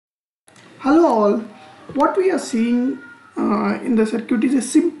Hello all, what we are seeing in the circuit is a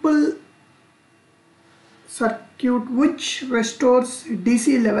simple circuit which restores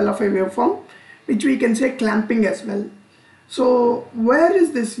DC level of a waveform, which we can say clamping as well. So where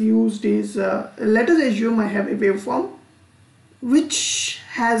is this used is, let us assume I have a waveform which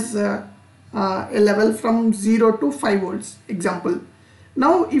has a level from 0 to 5 volts example.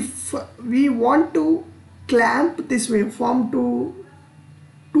 Now if we want to clamp this waveform to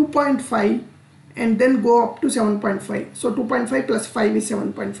 2.5 and then go up to 7.5, so 2.5 plus 5 is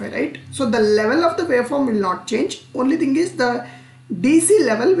 7.5, right? So the level of the waveform will not change, only thing is the DC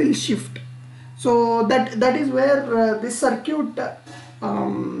level will shift. So that is where this circuit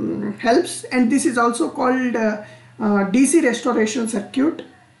helps, and this is also called DC restoration circuit,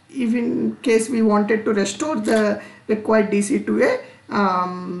 if in case we wanted to restore the required DC to a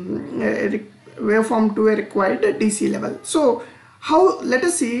waveform to a required DC level. So let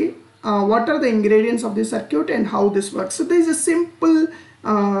us see what are the ingredients of this circuit and how this works. So there is a simple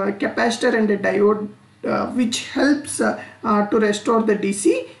capacitor and a diode which helps to restore the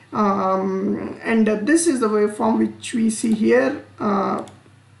DC, and this is the waveform which we see here.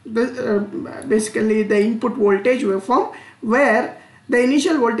 Basically the input voltage waveform, where the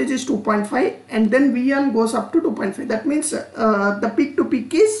initial voltage is 2.5 and then V1 goes up to 2.5. That means the peak to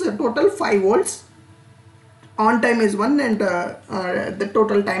peak is total 5 volts. On time is 1 and the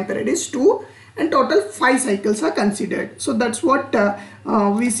total time period is 2, and total 5 cycles are considered. So that's what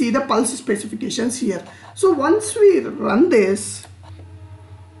we see the pulse specifications here. So once we run this,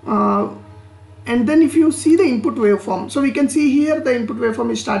 and then if you see the input waveform, so we can see here the input waveform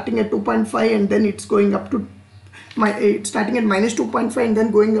is starting at 2.5 and then it's going up to it's starting at minus 2.5 and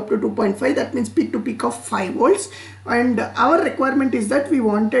then going up to 2.5. That means peak to peak of 5 volts, and our requirement is that we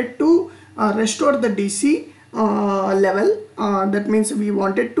wanted to restore the DC level. That means we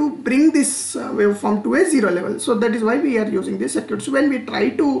wanted to bring this waveform to a 0 level. So that is why we are using this circuit. So when we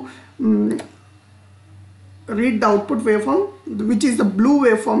try to read the output waveform, which is the blue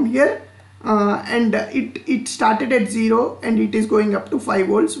waveform here, and it started at 0 and it is going up to 5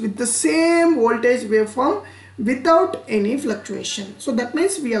 volts with the same voltage waveform without any fluctuation. So that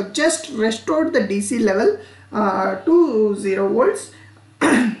means we have just restored the DC level to 0 volts.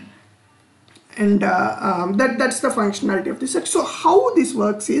 And that's the functionality of this circuit. So how this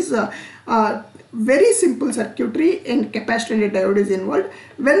works is very simple circuitry, and capacitor and a diode is involved.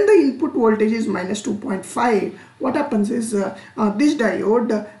 When the input voltage is minus 2.5, what happens is this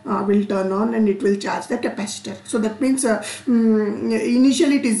diode will turn on and it will charge the capacitor. So that means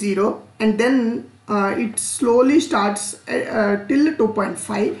initially it is 0 and then it slowly starts till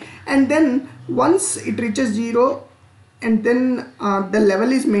 2.5, and then once it reaches 0 and then the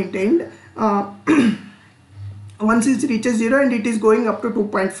level is maintained. Once it reaches 0 and it is going up to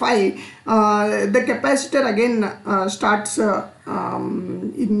 2.5, the capacitor again starts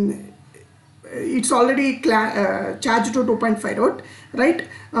it's already charged to 2.5 volt, right?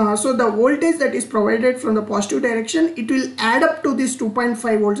 So the voltage that is provided from the positive direction, it will add up to this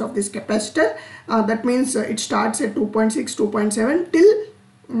 2.5 volts of this capacitor. That means it starts at 2.6, 2.7 till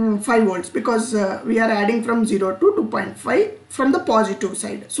 5 volts, because we are adding from 0 to 2.5 from the positive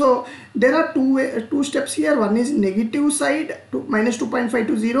side. So there are two steps here. One is negative side, to minus 2.5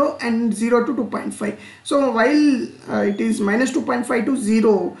 to 0 and 0 to 2.5. So while it is minus 2.5 to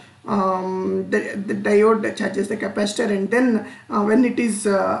 0, the diode charges the capacitor, and then when it is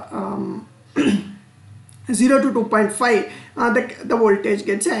 0 to 2.5, the voltage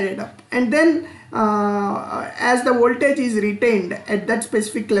gets added up, and then as the voltage is retained at that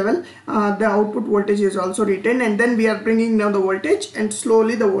specific level, the output voltage is also retained, and then we are bringing down the voltage, and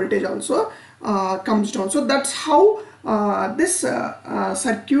slowly the voltage also comes down. So that's how this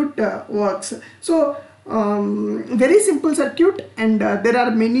circuit works. So very simple circuit, and there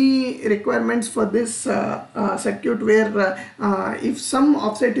are many requirements for this circuit, where if some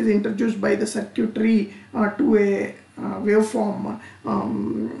offset is introduced by the circuitry to a waveform,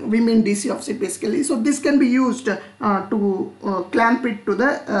 we mean DC offset basically. So this can be used to clamp it to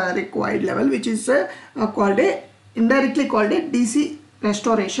the required level, which is indirectly called a DC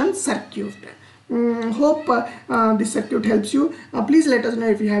restoration circuit. Hope this circuit helps you. Please let us know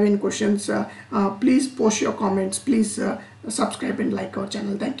if you have any questions. Please post your comments. Please subscribe and like our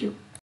channel. Thank you.